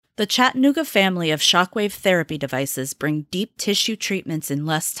The Chattanooga family of shockwave therapy devices bring deep tissue treatments in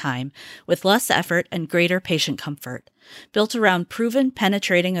less time, with less effort and greater patient comfort. Built around proven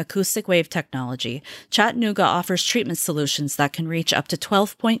penetrating acoustic wave technology, Chattanooga offers treatment solutions that can reach up to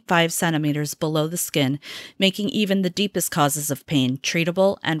 12.5 centimeters below the skin, making even the deepest causes of pain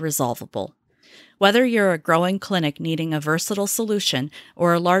treatable and resolvable. Whether you're a growing clinic needing a versatile solution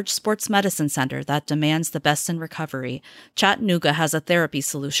or a large sports medicine center that demands the best in recovery, Chattanooga has a therapy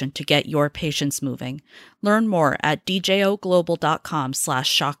solution to get your patients moving. Learn more at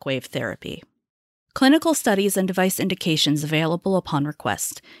djoglobal.com/shockwave therapy. Clinical studies and device indications available upon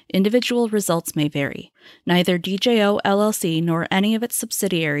request. Individual results may vary. Neither DJO LLC nor any of its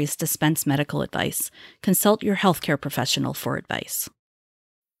subsidiaries dispense medical advice. Consult your healthcare professional for advice.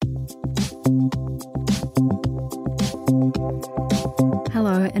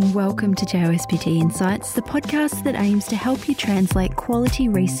 Hello and welcome to JOSPT Insights, the podcast that aims to help you translate quality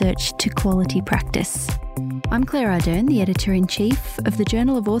research to quality practice. I'm Claire Ardern, the Editor-in-Chief of the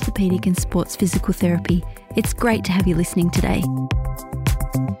Journal of Orthopaedic and Sports Physical Therapy. It's great to have you listening today.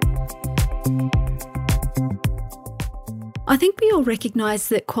 I think we all recognise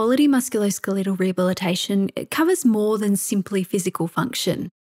that quality musculoskeletal rehabilitation covers more than simply physical function.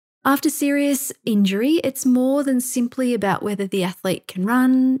 After serious injury, it's more than simply about whether the athlete can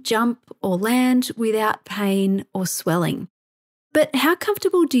run, jump, or land without pain or swelling. But how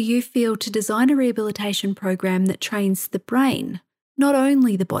comfortable do you feel to design a rehabilitation program that trains the brain, not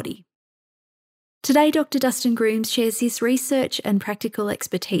only the body? Today, Dr. Dustin Grooms shares his research and practical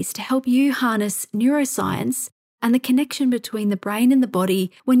expertise to help you harness neuroscience and the connection between the brain and the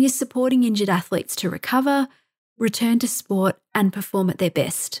body when you're supporting injured athletes to recover, return to sport, and perform at their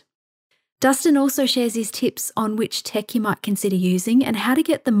best. Dustin also shares his tips on which tech you might consider using and how to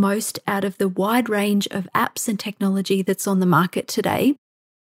get the most out of the wide range of apps and technology that's on the market today.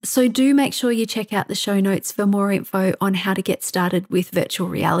 So do make sure you check out the show notes for more info on how to get started with virtual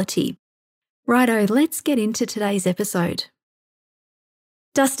reality. Righto, let's get into today's episode.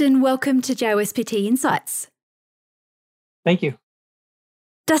 Dustin, welcome to JOSPT Insights. Thank you.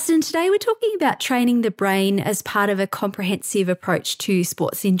 Dustin, today we're talking about training the brain as part of a comprehensive approach to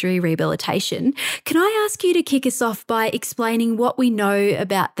sports injury rehabilitation. Can I ask you to kick us off by explaining what we know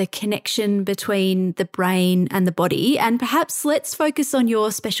about the connection between the brain and the body? And perhaps let's focus on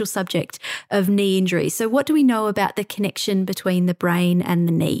your special subject of knee injury. So what do we know about the connection between the brain and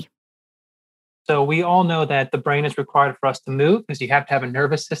the knee? So we all know that the brain is required for us to move because you have to have a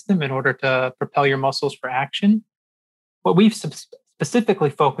nervous system in order to propel your muscles for action. What we've specifically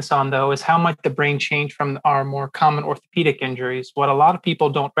focus on, though, is how much the brain changed from our more common orthopedic injuries. What a lot of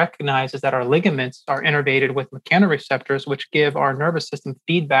people don't recognize is that our ligaments are innervated with mechanoreceptors, which give our nervous system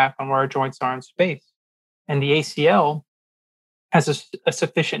feedback on where our joints are in space. And the ACL has a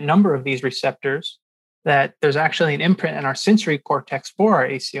sufficient number of these receptors that there's actually an imprint in our sensory cortex for our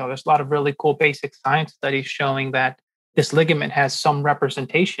ACL. There's a lot of really cool basic science studies showing that this ligament has some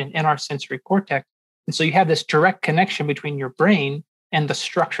representation in our sensory cortex. And so you have this direct connection between your brain and the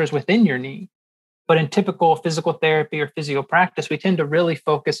structures within your knee. But in typical physical therapy or physio practice, we tend to really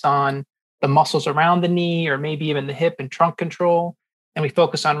focus on the muscles around the knee or maybe even the hip and trunk control. And we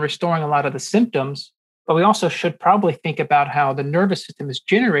focus on restoring a lot of the symptoms. But we also should probably think about how the nervous system is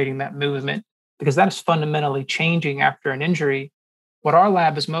generating that movement, because that is fundamentally changing after an injury. What our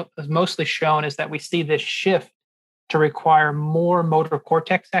lab has mostly shown is that we see this shift to require more motor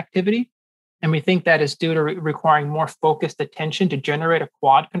cortex activity. And we think that is due to requiring more focused attention to generate a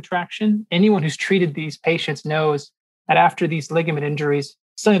quad contraction. Anyone who's treated these patients knows that after these ligament injuries,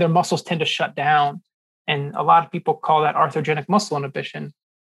 suddenly their muscles tend to shut down. And a lot of people call that arthrogenic muscle inhibition.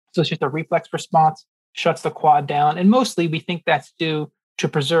 So it's just a reflex response, shuts the quad down. And mostly we think that's due to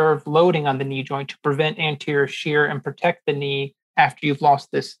preserve loading on the knee joint to prevent anterior shear and protect the knee after you've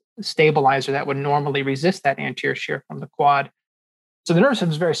lost this stabilizer that would normally resist that anterior shear from the quad. So the nervous system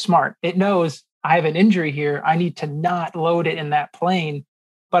is very smart. It knows I have an injury here. I need to not load it in that plane.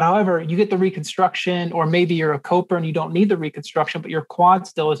 But however, you get the reconstruction, or maybe you're a coper and you don't need the reconstruction, but your quad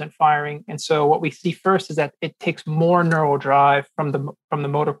still isn't firing. And so what we see first is that it takes more neural drive from the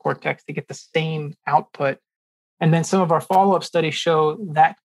motor cortex to get the same output. And then some of our follow-up studies show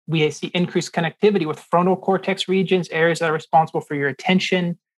that we see increased connectivity with frontal cortex regions, areas that are responsible for your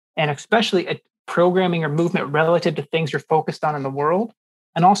attention, and especially programming or movement relative to things you're focused on in the world,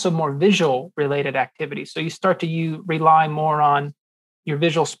 and also more visual related activities. So you start to rely more on your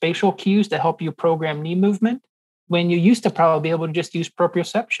visual spatial cues to help you program knee movement, when you used to probably be able to just use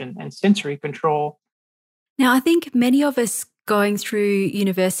proprioception and sensory control. Now, I think many of us going through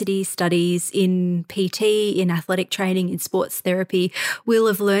university studies in PT, in athletic training, in sports therapy, will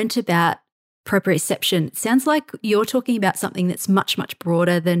have learnt about proprioception. It sounds like you're talking about something that's much, much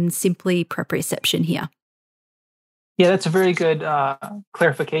broader than simply proprioception here. Yeah, that's a very good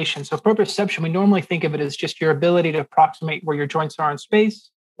clarification. So proprioception, we normally think of it as just your ability to approximate where your joints are in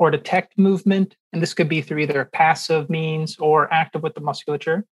space or detect movement. And this could be through either passive means or active with the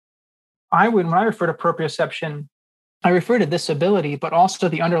musculature. When I refer to proprioception, I refer to this ability, but also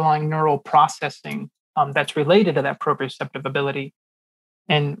the underlying neural processing that's related to that proprioceptive ability.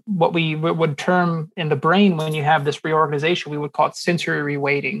 And what we would term in the brain when you have this reorganization, we would call it sensory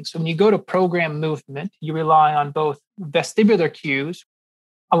reweighting. So when you go to program movement, you rely on both vestibular cues.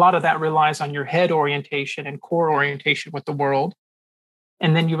 A lot of that relies on your head orientation and core orientation with the world.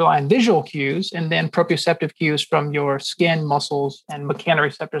 And then you rely on visual cues and then proprioceptive cues from your skin, muscles, and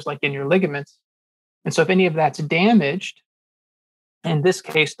mechanoreceptors like in your ligaments. And so if any of that's damaged, in this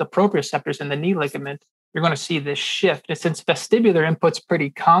case, the proprioceptors in the knee ligament, you're going to see this shift. And since vestibular input's pretty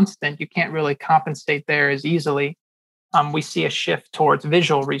constant, you can't really compensate there as easily. We see a shift towards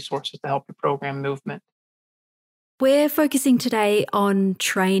visual resources to help you program movement. We're focusing today on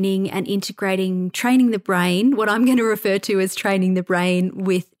training and integrating training the brain, what I'm going to refer to as training the brain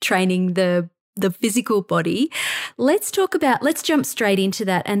with training the physical body. Let's jump straight into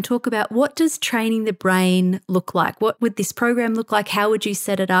that and talk about what does training the brain look like? What would this program look like? How would you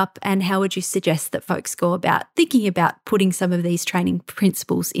set it up? And how would you suggest that folks go about thinking about putting some of these training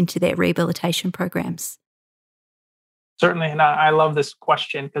principles into their rehabilitation programs? Certainly. And I love this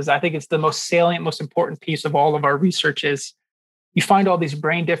question because I think it's the most salient, most important piece of all of our research is you find all these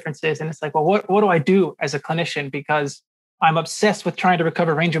brain differences and it's like, well, what do I do as a clinician? Because I'm obsessed with trying to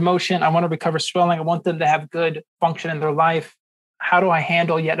recover range of motion. I want to recover swelling. I want them to have good function in their life. How do I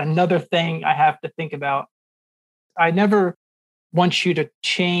handle yet another thing I have to think about? I never want you to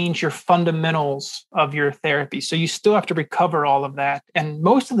change your fundamentals of your therapy. So you still have to recover all of that. And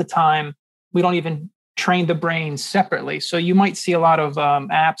most of the time, we don't even train the brain separately. So you might see a lot of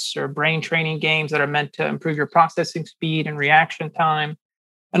apps or brain training games that are meant to improve your processing speed and reaction time.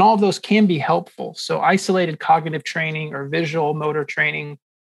 And all of those can be helpful. So isolated cognitive training or visual motor training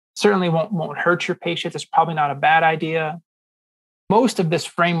certainly won't hurt your patients. It's probably not a bad idea. Most of this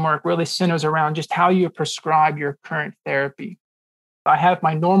framework really centers around just how you prescribe your current therapy. I have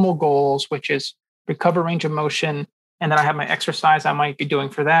my normal goals, which is recover range of motion. And then I have my exercise I might be doing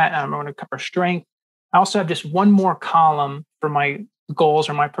for that. And I'm going to cover strength. I also have just one more column for my goals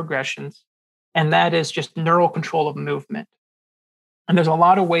or my progressions. And that is just neural control of movement. And there's a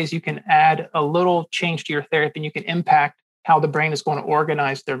lot of ways you can add a little change to your therapy and you can impact how the brain is going to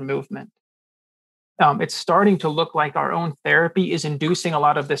organize their movement. It's starting to look like our own therapy is inducing a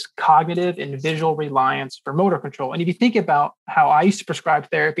lot of this cognitive and visual reliance for motor control. And if you think about how I used to prescribe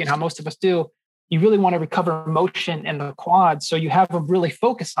therapy and how most of us do, you really want to recover motion in the quads. So you have them really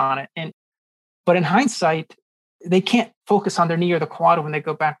focus on it. But in hindsight, they can't focus on their knee or the quad when they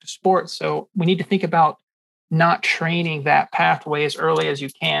go back to sports. So we need to think about not training that pathway as early as you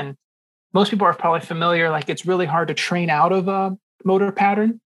can. Most people are probably familiar, like it's really hard to train out of a motor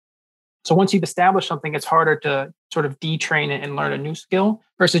pattern. So once you've established something, it's harder to sort of detrain it and learn a new skill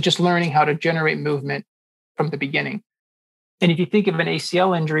versus just learning how to generate movement from the beginning. And if you think of an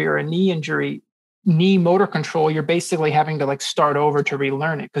ACL injury or a knee injury, knee motor control, you're basically having to start over to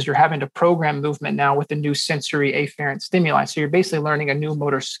relearn it because you're having to program movement now with the new sensory afferent stimuli. So you're basically learning a new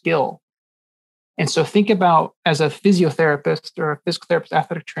motor skill. And so think about as a physiotherapist or a physical therapist,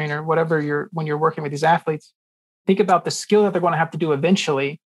 athletic trainer, whatever when you're working with these athletes, think about the skill that they're going to have to do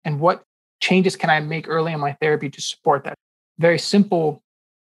eventually and what changes can I make early in my therapy to support that. Very simple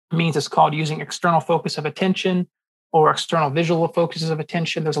means it's called using external focus of attention or external visual focuses of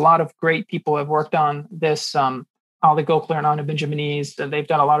attention. There's a lot of great people who have worked on this. Ali Gokhler and Anna Benjaminese, they've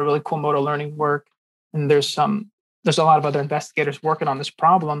done a lot of really cool motor learning work. And there's a lot of other investigators working on this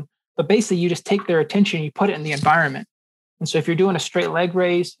problem. But basically, you just take their attention, you put it in the environment. And so if you're doing a straight leg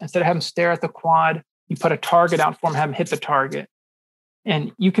raise, instead of having them stare at the quad, you put a target out for them, have them hit the target.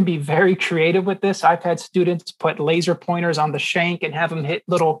 And you can be very creative with this. I've had students put laser pointers on the shank and have them hit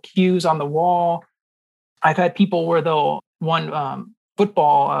little cues on the wall. I've had people where one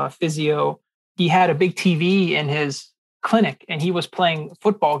football physio, he had a big TV in his clinic and he was playing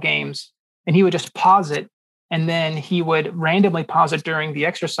football games and he would just pause it. And then he would randomly pause it during the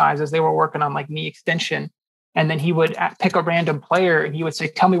exercises. They were working on knee extension. And then he would pick a random player and he would say,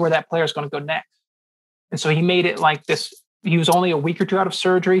 tell me where that player is going to go next. And so he made it like this. He was only a week or two out of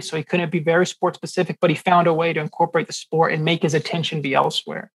surgery, so he couldn't be very sport specific, but he found a way to incorporate the sport and make his attention be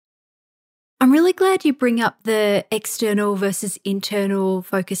elsewhere. I'm really glad you bring up the external versus internal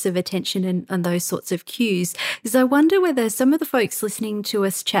focus of attention and those sorts of cues, because I wonder whether some of the folks listening to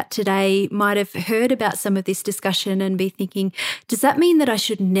us chat today might have heard about some of this discussion and be thinking, does that mean that I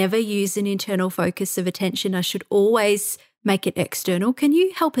should never use an internal focus of attention? I should always make it external. Can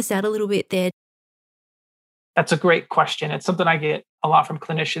you help us out a little bit there? That's a great question. It's something I get a lot from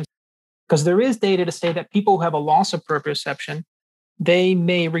clinicians because there is data to say that people who have a loss of proprioception, they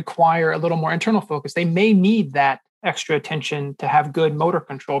may require a little more internal focus. They may need that extra attention to have good motor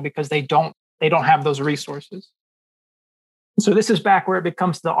control because they don't have those resources. So this is back where it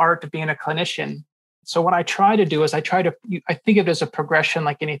becomes the art of being a clinician. So what I try to do is I think of it as a progression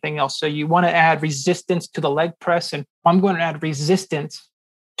like anything else. So you want to add resistance to the leg press, and I'm going to add resistance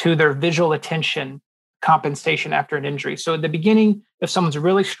to their visual attention compensation after an injury. So at the beginning, if someone's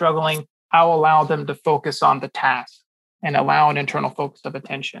really struggling, I'll allow them to focus on the task and allow an internal focus of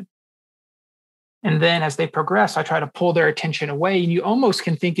attention. And then as they progress, I try to pull their attention away. And you almost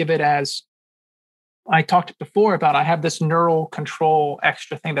can think of it as, I talked before about, I have this neural control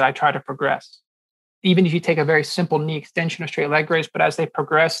extra thing that I try to progress. Even if you take a very simple knee extension or straight leg raise, but as they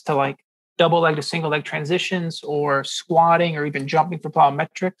progress to like double leg to single leg transitions or squatting or even jumping for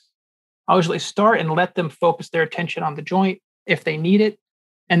plyometrics, I'll usually start and let them focus their attention on the joint if they need it.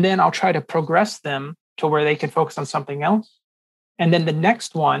 And then I'll try to progress them to where they can focus on something else. And then the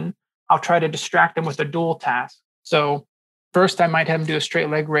next one, I'll try to distract them with a dual task. So first I might have them do a straight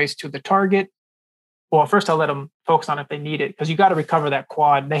leg raise to the target. Well, first I'll let them focus on it if they need it, because you got to recover that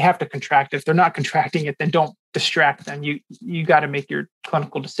quad. They have to contract it. If they're not contracting it, then don't distract them. You got to make your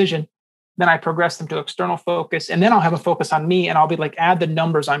clinical decision. Then I progress them to external focus, and then I'll have a focus on me, and I'll be like, add the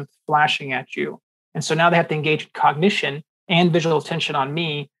numbers I'm flashing at you. And so now they have to engage in cognition and visual attention on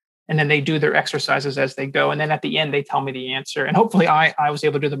me, and then they do their exercises as they go. And then at the end, they tell me the answer. And hopefully I was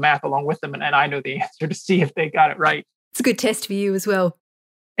able to do the math along with them, and I know the answer to see if they got it right. It's a good test for you as well.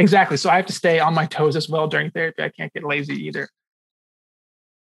 Exactly. So I have to stay on my toes as well during therapy. I can't get lazy either.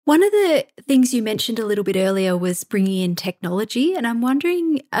 One of the things you mentioned a little bit earlier was bringing in technology. And I'm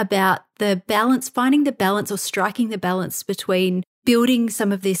wondering about the balance, finding the balance or striking the balance between building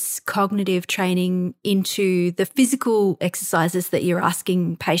some of this cognitive training into the physical exercises that you're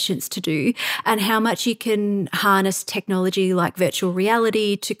asking patients to do, and how much you can harness technology like virtual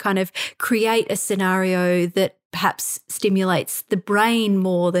reality to kind of create a scenario that perhaps stimulates the brain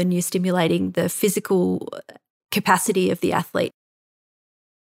more than you're stimulating the physical capacity of the athlete.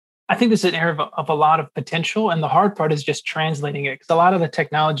 I think this is an area of a lot of potential. And the hard part is just translating it, because a lot of the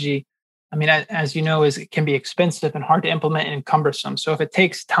technology, I mean, as you know, it can be expensive and hard to implement and cumbersome. So if it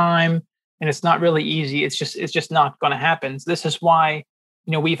takes time and it's not really easy, it's just not going to happen. This is why,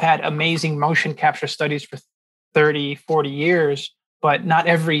 we've had amazing motion capture studies for 30, 40 years, but not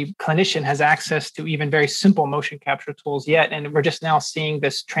every clinician has access to even very simple motion capture tools yet. And we're just now seeing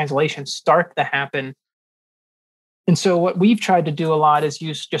this translation start to happen. And so what we've tried to do a lot is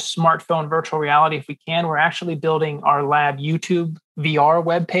use just smartphone virtual reality if we can. We're actually building our lab YouTube VR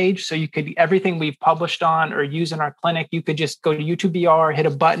webpage. So you could, everything we've published on or use in our clinic, you could just go to YouTube VR, hit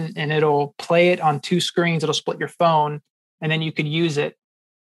a button, and it'll play it on two screens. It'll split your phone, and then you could use it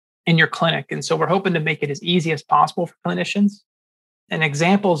in your clinic. And so we're hoping to make it as easy as possible for clinicians. And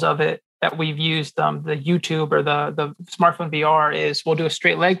examples of it that we've used, the YouTube or the smartphone VR, is we'll do a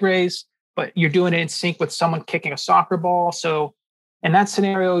straight leg raise, but you're doing it in sync with someone kicking a soccer ball. So in that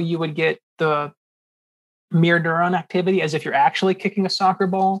scenario, you would get the mirror neuron activity as if you're actually kicking a soccer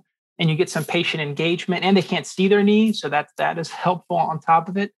ball, and you get some patient engagement, and they can't see their knee. So that is helpful on top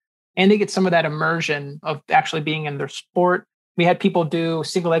of it. And they get some of that immersion of actually being in their sport. We had people do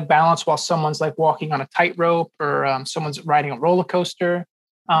single leg balance while someone's like walking on a tightrope, or someone's riding a roller coaster.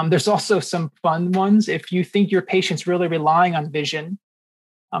 There's also some fun ones. If you think your patient's really relying on vision,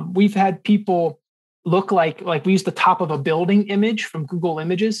 we've had people look like we use the top of a building image from Google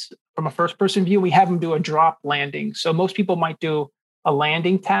Images from a first person view. We have them do a drop landing. So most people might do a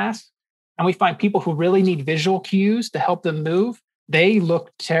landing task, and we find people who really need visual cues to help them move. They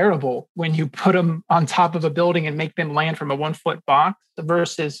look terrible when you put them on top of a building and make them land from a 1-foot box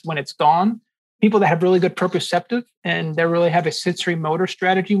versus when it's gone. People that have really good proprioceptive and they really have a sensory motor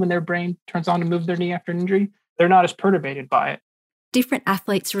strategy when their brain turns on to move their knee after an injury, they're not as perturbated by it. Different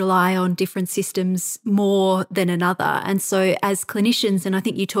athletes rely on different systems more than another. And so as clinicians, and I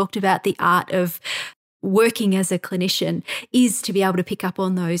think you talked about the art of working as a clinician is to be able to pick up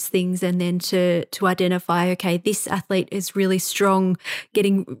on those things and then to identify, okay, this athlete is really strong,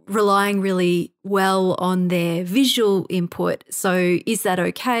 relying really well on their visual input. So is that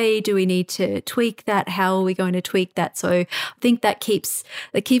okay? Do we need to tweak that? How are we going to tweak that? So I think that keeps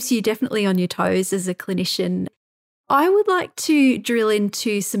you definitely on your toes as a clinician. I would like to drill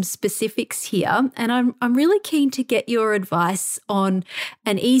into some specifics here, and I'm really keen to get your advice on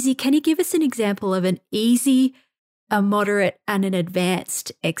can you give us an example of an easy, a moderate, and an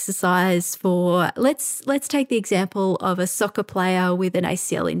advanced exercise for, let's take the example of a soccer player with an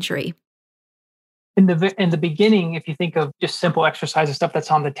ACL injury. In the beginning, if you think of just simple exercises, stuff that's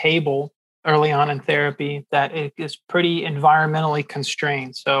on the table early on in therapy, that it is pretty environmentally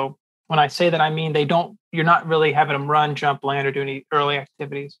constrained. So when I say that, I mean you're not really having them run, jump, land, or do any early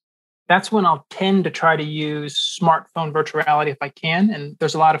activities. That's when I'll tend to try to use smartphone virtual reality if I can. And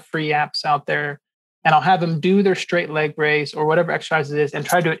there's a lot of free apps out there. And I'll have them do their straight leg raise or whatever exercise it is and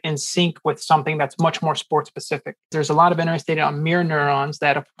try to do it in sync with something that's much more sport specific. There's a lot of interest data on mirror neurons,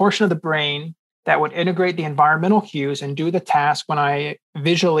 that a portion of the brain that would integrate the environmental cues and do the task when I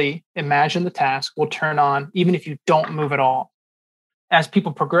visually imagine the task will turn on even if you don't move at all. As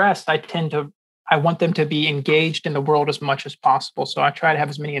people progress, I want them to be engaged in the world as much as possible. So I try to have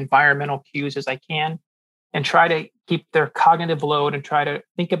as many environmental cues as I can and try to keep their cognitive load and try to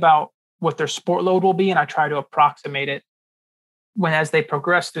think about what their sport load will be. And I try to approximate it. As they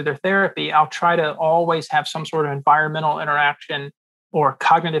progress through their therapy, I'll try to always have some sort of environmental interaction or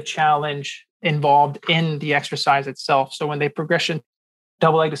cognitive challenge involved in the exercise itself. So when they progression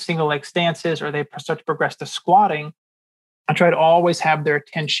double leg to single leg stances, or they start to progress to squatting, I try to always have their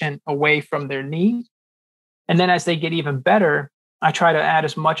attention away from their knee. And then as they get even better, I try to add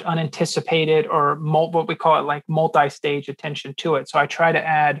as much unanticipated or what we call it like multi-stage attention to it. So I try to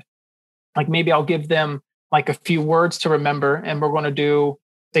add, like maybe I'll give them like a few words to remember, and we're going to do,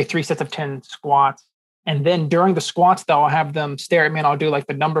 say, 3 sets of 10 squats. And then during the squats, though, I'll have them stare at me and I'll do like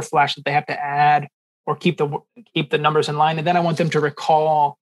the number flash that they have to add or keep the numbers in line. And then I want them to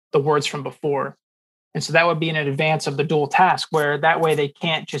recall the words from before. And so that would be in advance of the dual task, where that way they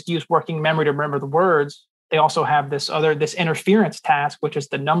can't just use working memory to remember the words. They also have this interference task, which is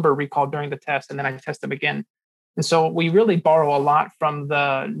the number recall during the test. And then I test them again. And so we really borrow a lot from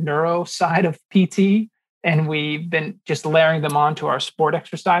the neuro side of PT, and we've been just layering them onto our sport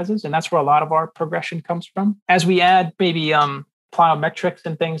exercises. And that's where a lot of our progression comes from. As we add maybe plyometrics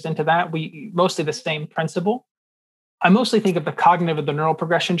and things into that, we mostly the same principle. I mostly think of the cognitive of the neural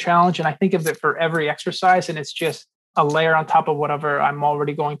progression challenge, and I think of it for every exercise, and it's just a layer on top of whatever I'm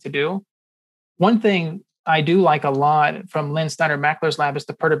already going to do. One thing I do like a lot from Lynn Snyder-Mackler's lab is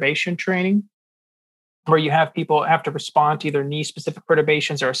the perturbation training, where you have people have to respond to either knee-specific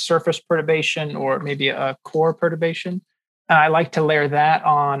perturbations or a surface perturbation or maybe a core perturbation. And I like to layer that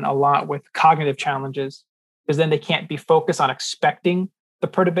on a lot with cognitive challenges, because then they can't be focused on expecting the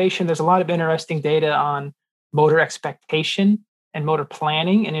perturbation. There's a lot of interesting data on motor expectation and motor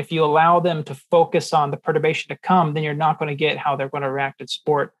planning. And if you allow them to focus on the perturbation to come, then you're not going to get how they're going to react in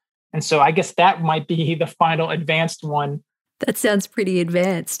sport. And so I guess that might be the final advanced one. That sounds pretty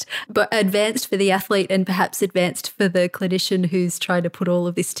advanced, but advanced for the athlete and perhaps advanced for the clinician who's trying to put all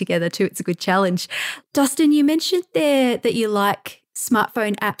of this together too. It's a good challenge. Dustin, you mentioned there that you like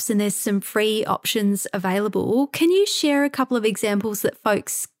smartphone apps and there's some free options available. Can you share a couple of examples that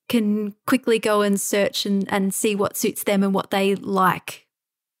folks can quickly go and search and see what suits them and what they like?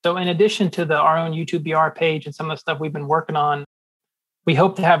 So in addition to our own YouTube VR page and some of the stuff we've been working on, we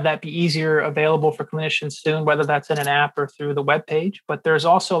hope to have that be easier available for clinicians soon, whether that's in an app or through the web page. But there's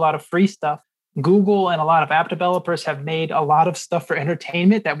also a lot of free stuff. Google and a lot of app developers have made a lot of stuff for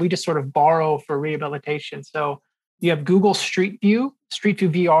entertainment that we just sort of borrow for rehabilitation. So you have Google Street View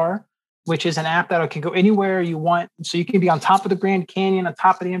VR, which is an app that can go anywhere you want. So you can be on top of the Grand Canyon, on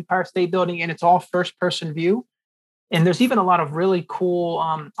top of the Empire State Building, and it's all first-person view. And there's even a lot of really cool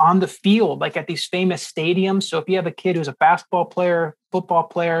on the field, like at these famous stadiums. So if you have a kid who's a basketball player, football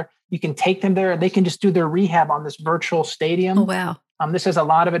player, you can take them there and they can just do their rehab on this virtual stadium. Oh, wow. This has a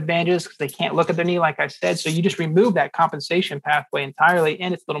lot of advantages because they can't look at their knee, like I said. So you just remove that compensation pathway entirely,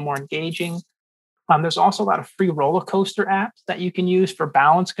 and it's a little more engaging. There's also a lot of free roller coaster apps that you can use for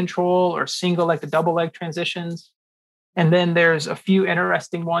balance control or single leg to double leg transitions. And then there's a few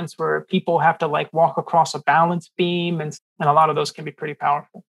interesting ones where people have to like walk across a balance beam, and a lot of those can be pretty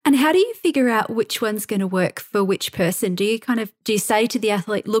powerful. And how do you figure out which one's going to work for which person? Do you say to the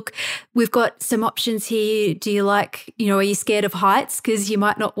athlete, look, we've got some options here. Do you like, are you scared of heights? Because you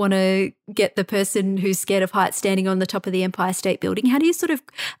might not want to get the person who's scared of heights standing on the top of the Empire State Building. How do you sort of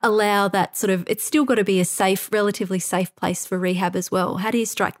allow that it's still got to be a relatively safe place for rehab as well? How do you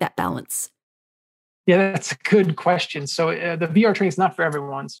strike that balance? Yeah, that's a good question. So the VR training is not for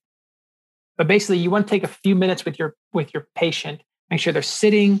everyone. But basically, you want to take a few minutes with your patient, make sure they're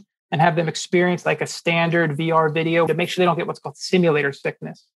sitting and have them experience like a standard VR video to make sure they don't get what's called simulator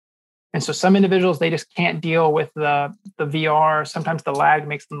sickness. And so some individuals, they just can't deal with the VR. Sometimes the lag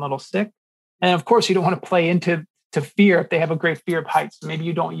makes them a little sick. And of course, you don't want to play into fear if they have a great fear of heights. So maybe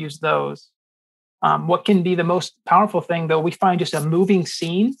you don't use those. What can be the most powerful thing, though, we find just a moving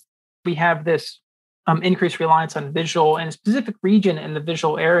scene. We have this increased reliance on visual, and a specific region in the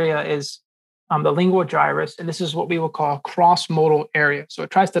visual area is the lingual gyrus, and this is what we will call cross-modal area. So it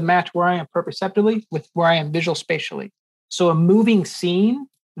tries to match where I am proprioceptively with where I am visual spatially. So a moving scene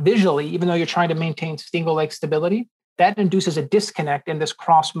visually, even though you're trying to maintain single leg stability, that induces a disconnect in this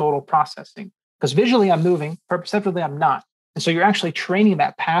cross-modal processing. Because visually I'm moving, proprioceptively I'm not. And so you're actually training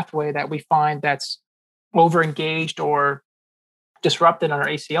that pathway that we find that's over-engaged or disrupted on our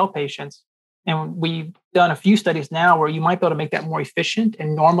ACL patients. And we've done a few studies now where you might be able to make that more efficient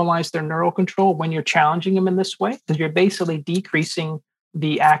and normalize their neural control when you're challenging them in this way, because you're basically decreasing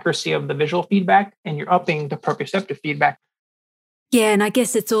the accuracy of the visual feedback and you're upping the proprioceptive feedback. Yeah, and I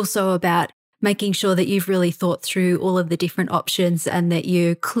guess it's also about making sure that you've really thought through all of the different options and that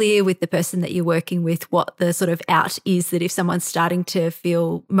you're clear with the person that you're working with what the sort of out is, that if someone's starting to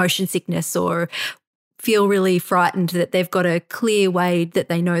feel motion sickness or feel really frightened, that they've got a clear way that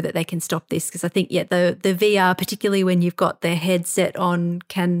they know that they can stop this. Because I think, the VR, particularly when you've got the headset on,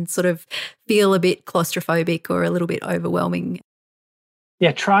 can sort of feel a bit claustrophobic or a little bit overwhelming.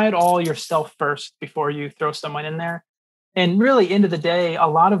 Yeah, try it all yourself first before you throw someone in there. And really, end of the day, a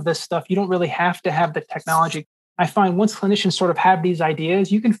lot of this stuff, you don't really have to have the technology. I find once clinicians sort of have these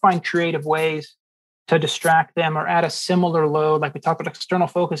ideas, you can find creative ways to distract them or add a similar load. Like we talked about, external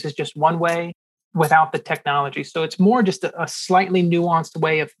focus is just one way without the technology. So it's more just a slightly nuanced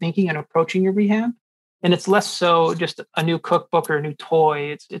way of thinking and approaching your rehab. And it's less so just a new cookbook or a new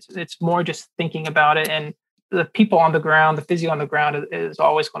toy. It's more just thinking about it. And the people on the ground, the physio on the ground is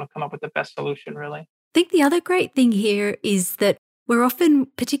always going to come up with the best solution, really. I think the other great thing here is that we're often,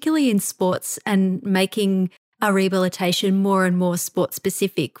 particularly in sports and making our rehabilitation more and more sport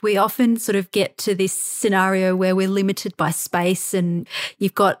specific, we often sort of get to this scenario where we're limited by space and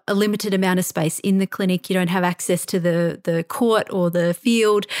you've got a limited amount of space in the clinic. You don't have access to the court or the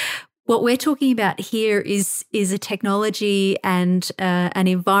field. What we're talking about here is a technology and an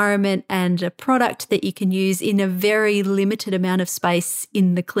environment and a product that you can use in a very limited amount of space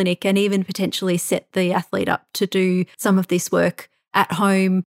in the clinic, and even potentially set the athlete up to do some of this work at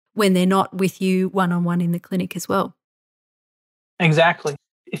home when they're not with you one-on-one in the clinic as well. Exactly.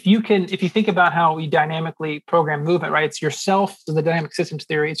 If you think about how we dynamically program movement, right? It's yourself, so the dynamic systems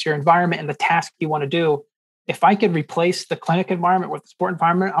theory, it's your environment and the task you want to do. If I could replace the clinic environment with the sport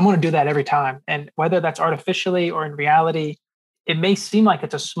environment, I'm going to do that every time. And whether that's artificially or in reality, it may seem like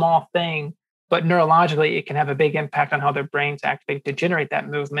it's a small thing, but neurologically, it can have a big impact on how their brains activate to generate that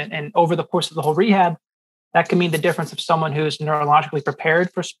movement. And over the course of the whole rehab, that can mean the difference of someone who's neurologically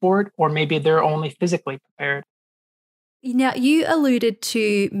prepared for sport, or maybe they're only physically prepared. Now, you alluded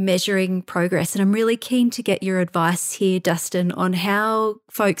to measuring progress, and I'm really keen to get your advice here, Dustin, on how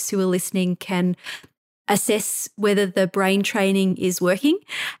folks who are listening can assess whether the brain training is working,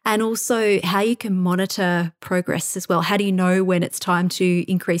 and also how you can monitor progress as well. How do you know when it's time to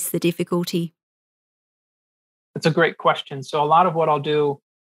increase the difficulty? That's a great question. So a lot of what I'll do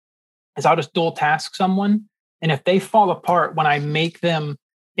is I'll just dual task someone. And if they fall apart when I make them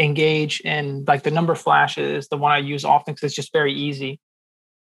engage in, like, the number flashes, the one I use often because it's just very easy.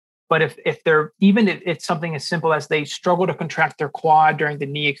 But if they're, even if it's something as simple as they struggle to contract their quad during the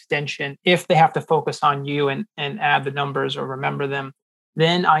knee extension, if they have to focus on you and add the numbers or remember them,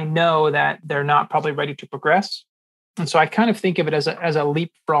 then I know that they're not probably ready to progress. And so I kind of think of it as a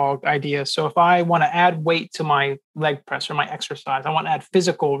leapfrog idea. So if I want to add weight to my leg press or my exercise, I want to add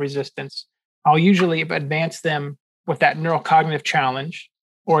physical resistance, I'll usually advance them with that neurocognitive challenge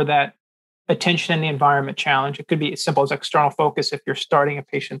or that attention in the environment challenge. It could be as simple as external focus if you're starting a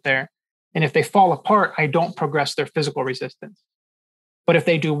patient there. And if they fall apart, I don't progress their physical resistance. But if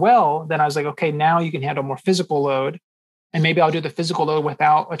they do well, then I was like, okay, now you can handle more physical load. And maybe I'll do the physical load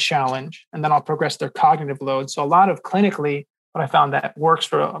without a challenge, and then I'll progress their cognitive load. So a lot of clinically, what I found that works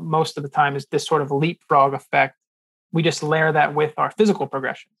for most of the time is this sort of leapfrog effect we just layer that with our physical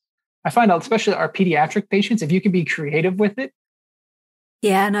progression. I find out, especially our pediatric patients, if you can be creative with it.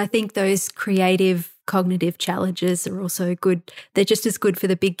 Yeah, and I think those creative cognitive challenges are also good. They're just as good for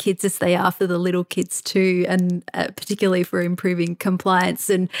the big kids as they are for the little kids too, and particularly for improving compliance.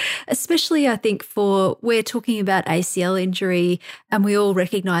 And especially I think we're talking about ACL injury, and we all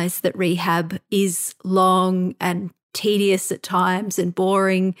recognise that rehab is long and tedious at times and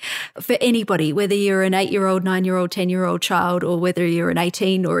boring for anybody, whether you're an 8-year-old, 9-year-old, 10-year-old child, or whether you're an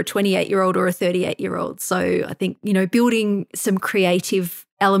 18 or a 28-year-old or a 38-year-old. So I think, building some creative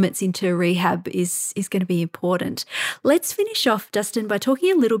elements into rehab is going to be important. Let's finish off, Dustin, by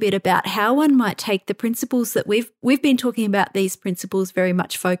talking a little bit about how one might take the principles that we've been talking about, these principles very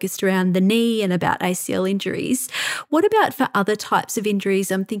much focused around the knee and about ACL injuries. What about for other types of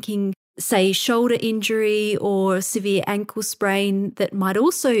injuries? I'm thinking, say, shoulder injury or severe ankle sprain that might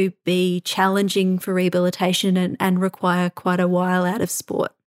also be challenging for rehabilitation and require quite a while out of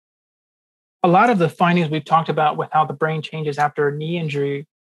sport. A lot of the findings we've talked about with how the brain changes after a knee injury,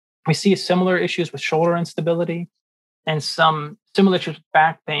 we see similar issues with shoulder instability and some similar issues with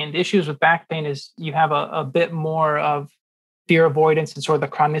back pain. The issues with back pain is you have a bit more of fear avoidance and sort of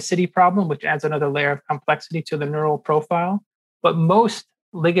the chronicity problem, which adds another layer of complexity to the neural profile. But most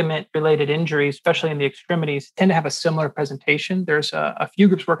ligament-related injuries, especially in the extremities, tend to have a similar presentation. There's a few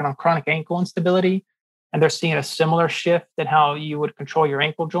groups working on chronic ankle instability, and they're seeing a similar shift in how you would control your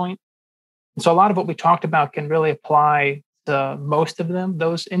ankle joint. And so a lot of what we talked about can really apply to most of them,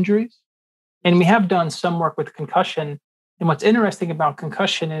 those injuries. And we have done some work with concussion. And what's interesting about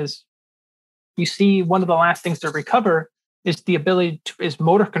concussion is you see one of the last things to recover is the ability is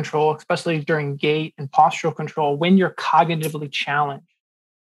motor control, especially during gait and postural control when you're cognitively challenged.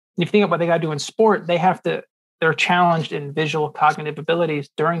 And if you think about what they got to do in sport, they're challenged in visual cognitive abilities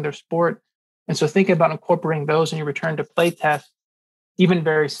during their sport. And so thinking about incorporating those in your return to play test, even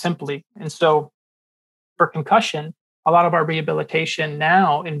very simply. And so for concussion, a lot of our rehabilitation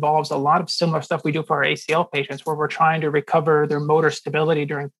now involves a lot of similar stuff we do for our ACL patients, where we're trying to recover their motor stability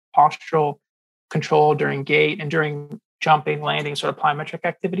during postural control, during gait, and during jumping, landing, sort of plyometric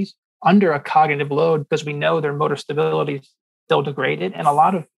activities under a cognitive load, because we know their motor stability is still degraded. And a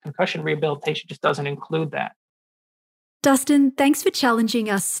lot of concussion rehabilitation just doesn't include that. Dustin, thanks for challenging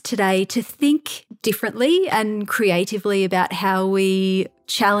us today to think differently and creatively about how we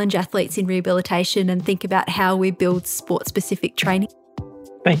challenge athletes in rehabilitation and think about how we build sport-specific training.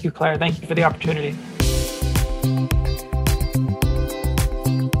 Thank you, Claire. Thank you for the opportunity.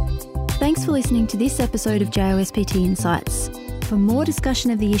 Thanks for listening to this episode of JOSPT Insights. For more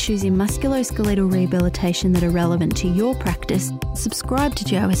discussion of the issues in musculoskeletal rehabilitation that are relevant to your practice, subscribe to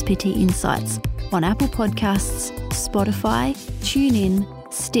JOSPT Insights on Apple Podcasts, Spotify,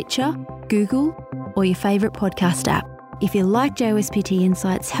 TuneIn, Stitcher, Google, or your favourite podcast app. If you like JOSPT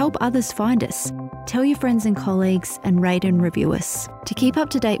Insights, help others find us. Tell your friends and colleagues and rate and review us. To keep up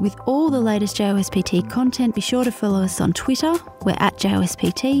to date with all the latest JOSPT content, be sure to follow us on Twitter, we're at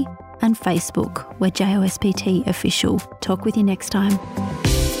JOSPT, and Facebook, we're JOSPT Official. Talk with you next time.